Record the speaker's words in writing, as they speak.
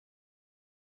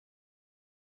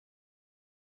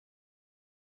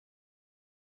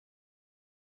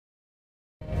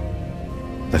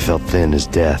I felt thin as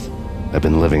death. I've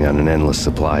been living on an endless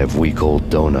supply of week-old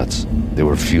donuts. They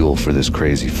were fuel for this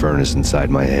crazy furnace inside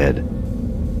my head.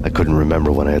 I couldn't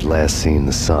remember when I had last seen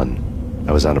the sun.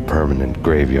 I was on a permanent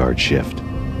graveyard shift.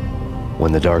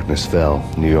 When the darkness fell,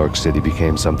 New York City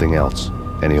became something else,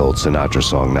 any old Sinatra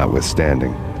song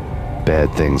notwithstanding.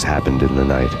 Bad things happened in the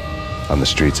night, on the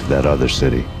streets of that other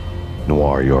city,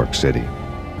 Noir York City.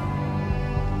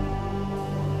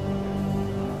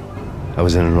 I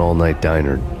was in an all-night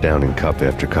diner, downing cup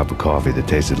after cup of coffee that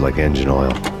tasted like engine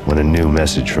oil, when a new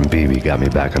message from BB got me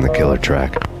back on the killer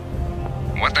track.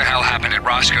 What the hell happened at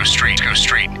Roscoe Street?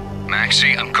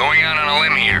 Maxie, I'm going out on a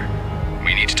limb here.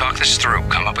 We need to talk this through,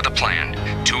 come up with a plan.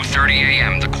 2:30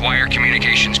 a.m., the Choir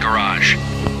Communications Garage.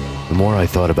 The more I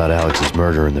thought about Alex's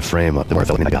murder and the frame-up, the more I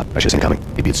felt I got. I should have seen it coming.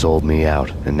 BB had sold me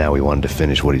out, and now he wanted to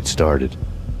finish what he'd started.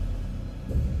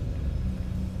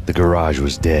 The garage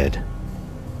was dead.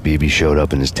 BB showed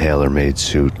up in his tailor-made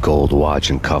suit, gold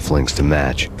watch, and cufflinks to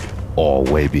match, all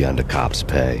way beyond a cop's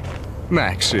pay.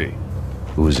 Maxie.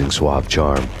 Oozing suave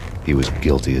charm, he was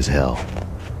guilty as hell.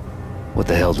 What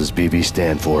the hell does BB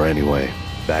stand for anyway?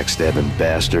 Backstabbing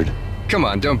bastard? Come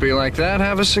on, don't be like that.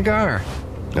 Have a cigar.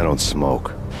 I don't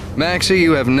smoke. Maxie,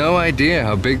 you have no idea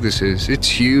how big this is. It's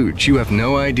huge. You have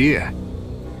no idea.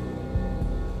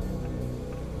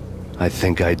 I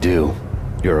think I do.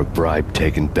 You're a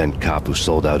bribe-taking bent cop who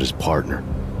sold out his partner.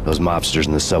 Those mobsters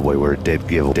in the subway were a dead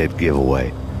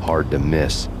giveaway. Hard to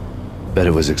miss. Bet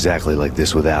it was exactly like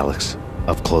this with Alex.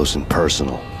 Up close and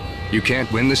personal. You can't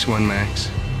win this one, Max.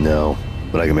 No,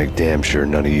 but I can make damn sure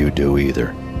none of you do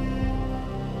either.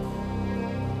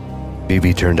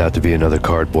 BB turned out to be another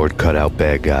cardboard cutout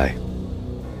bad guy.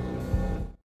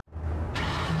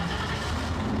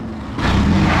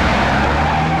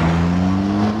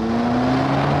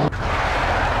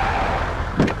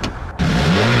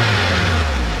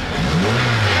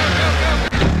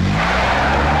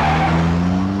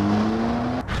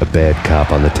 A bad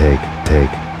cop on the take.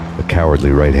 A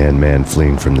cowardly right-hand man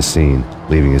fleeing from the scene,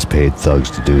 leaving his paid thugs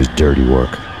to do his dirty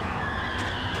work.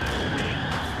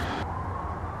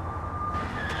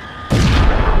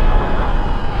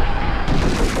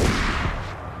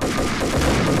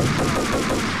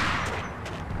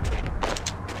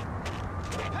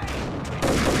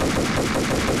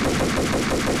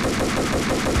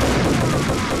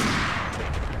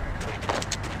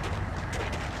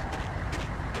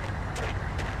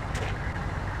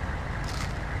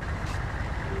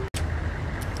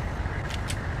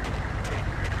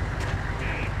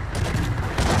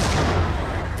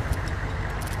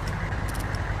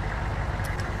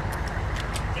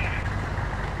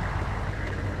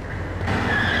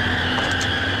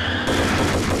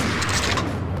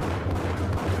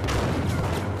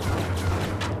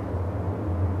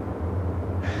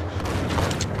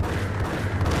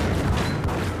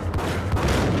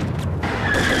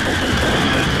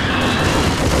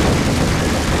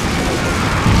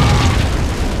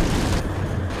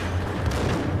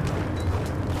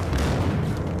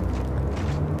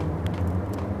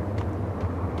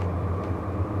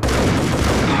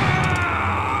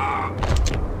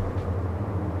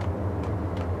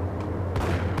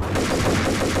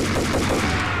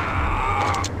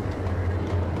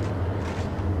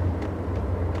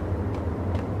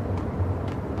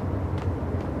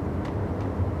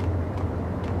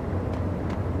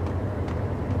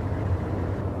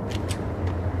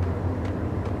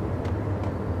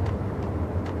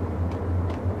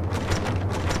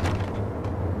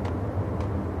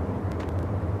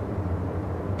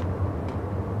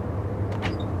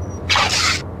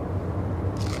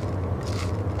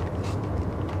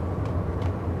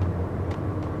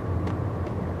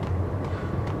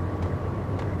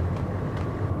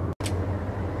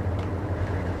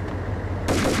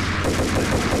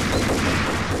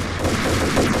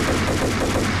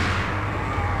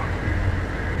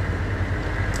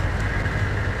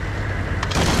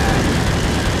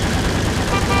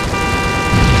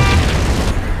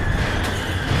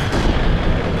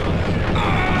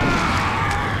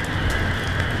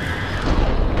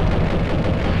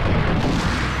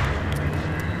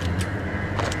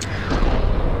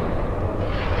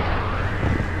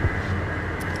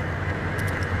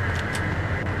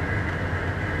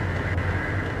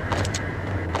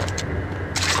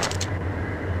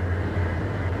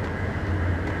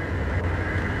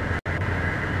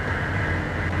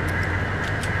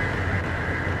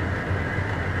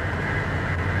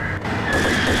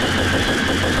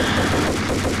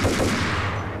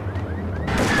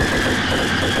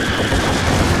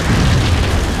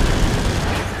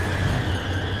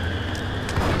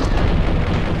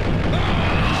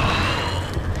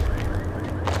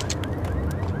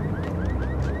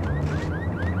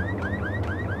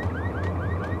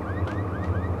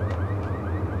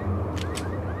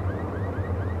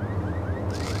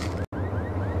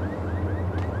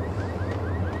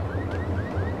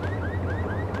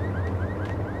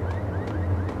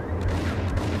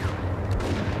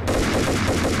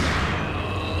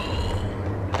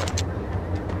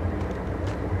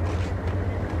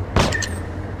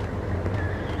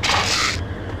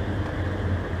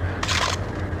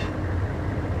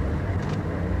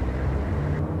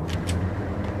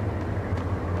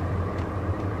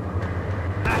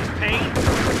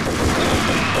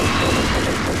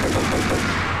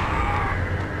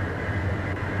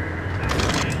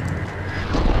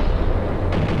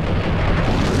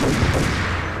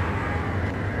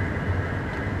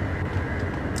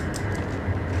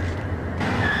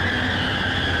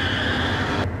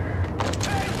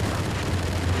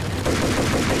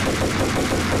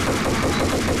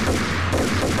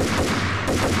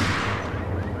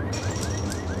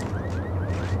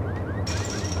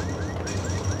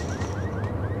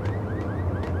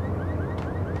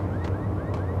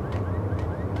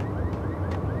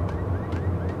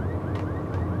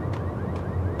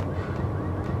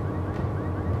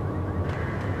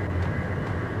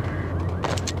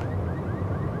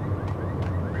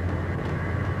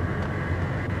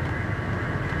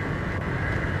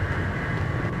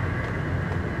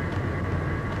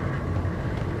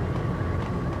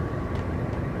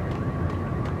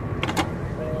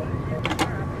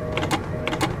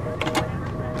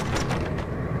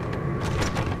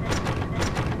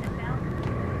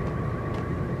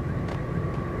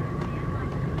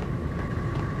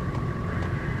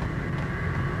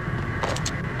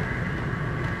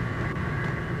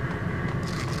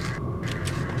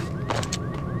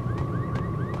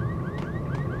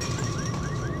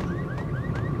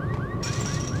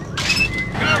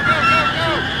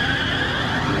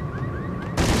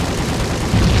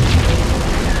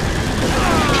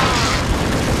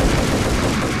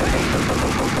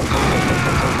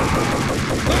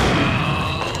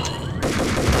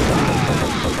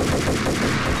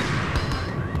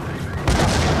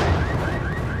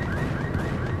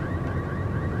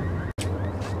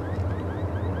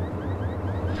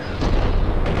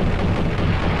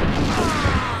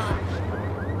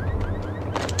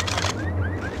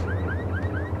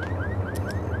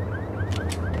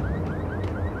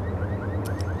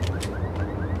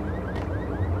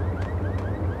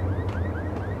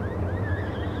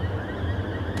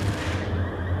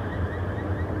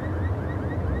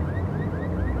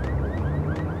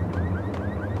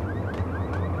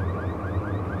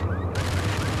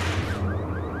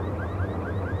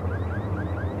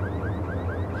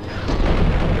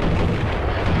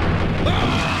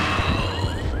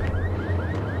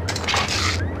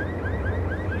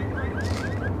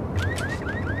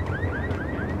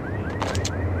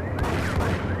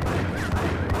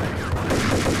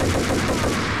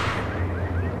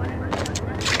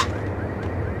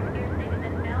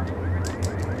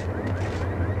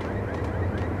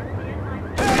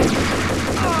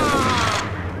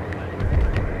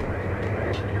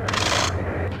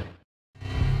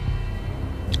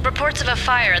 Reports of a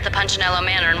fire at the Punchinello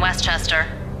Manor in Westchester.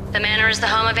 The manor is the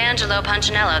home of Angelo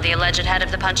Punchinello, the alleged head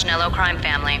of the Punchinello crime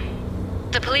family.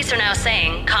 The police are now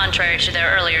saying, contrary to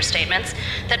their earlier statements,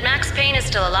 that Max Payne is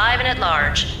still alive and at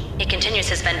large. He continues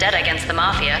his vendetta against the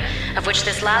Mafia, of which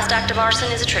this last act of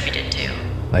arson is attributed to.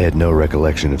 I had no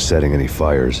recollection of setting any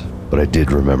fires, but I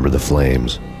did remember the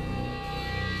flames.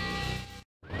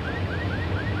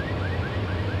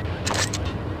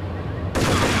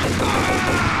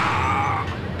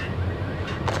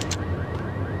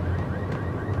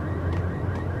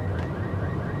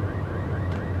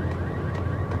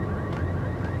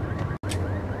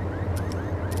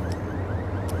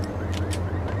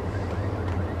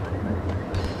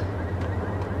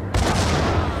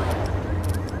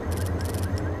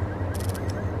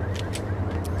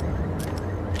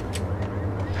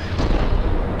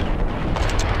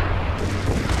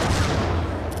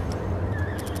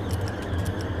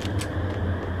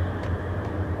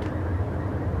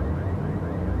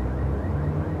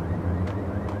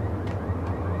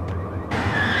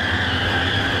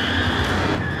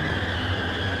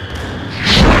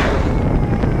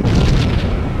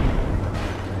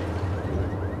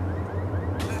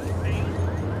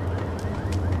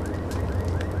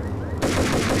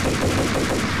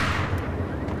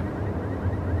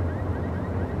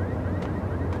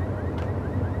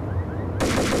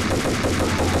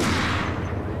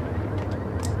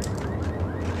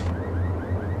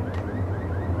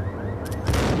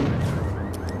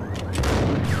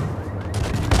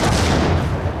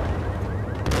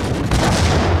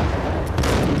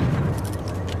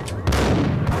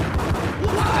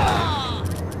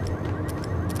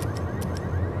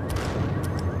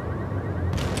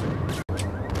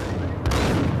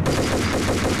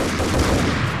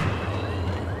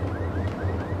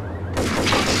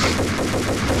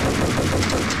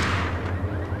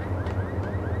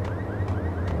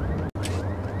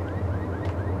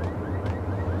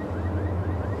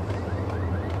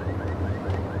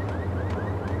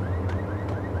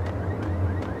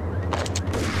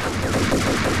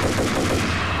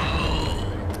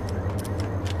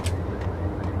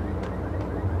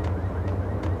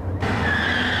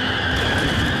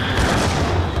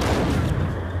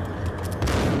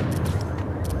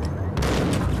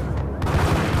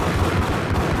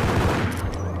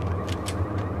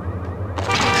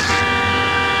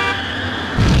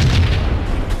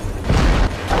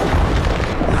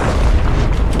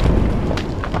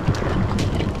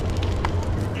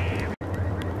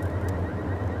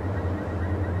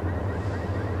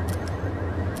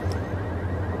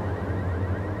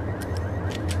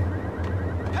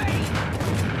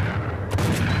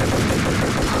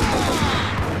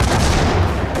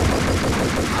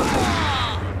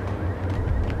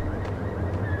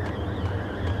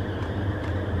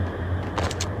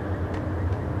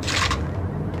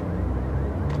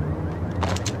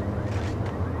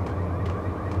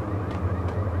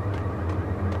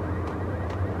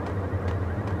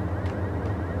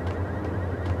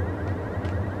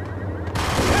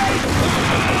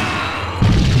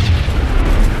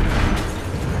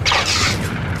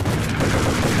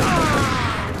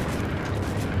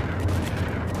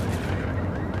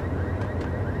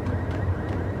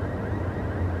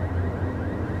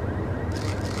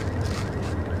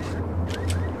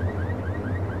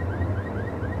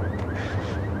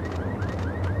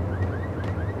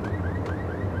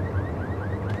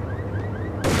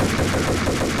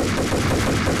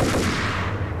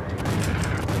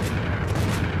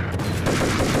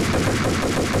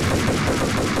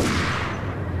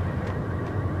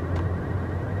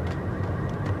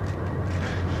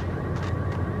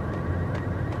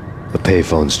 The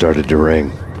payphone started to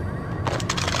ring.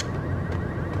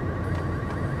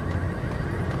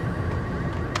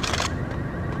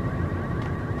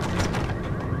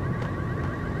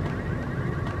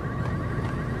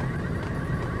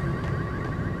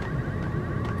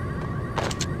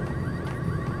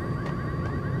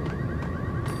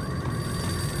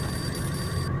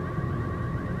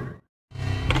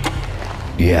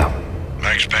 Yeah.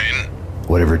 Max Payne?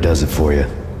 Whatever does it for you.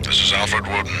 This is Alfred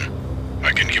Wooden.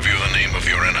 I can give you the name of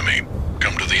your enemy.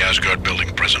 Come to the Asgard building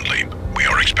presently. We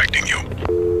are expecting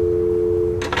you.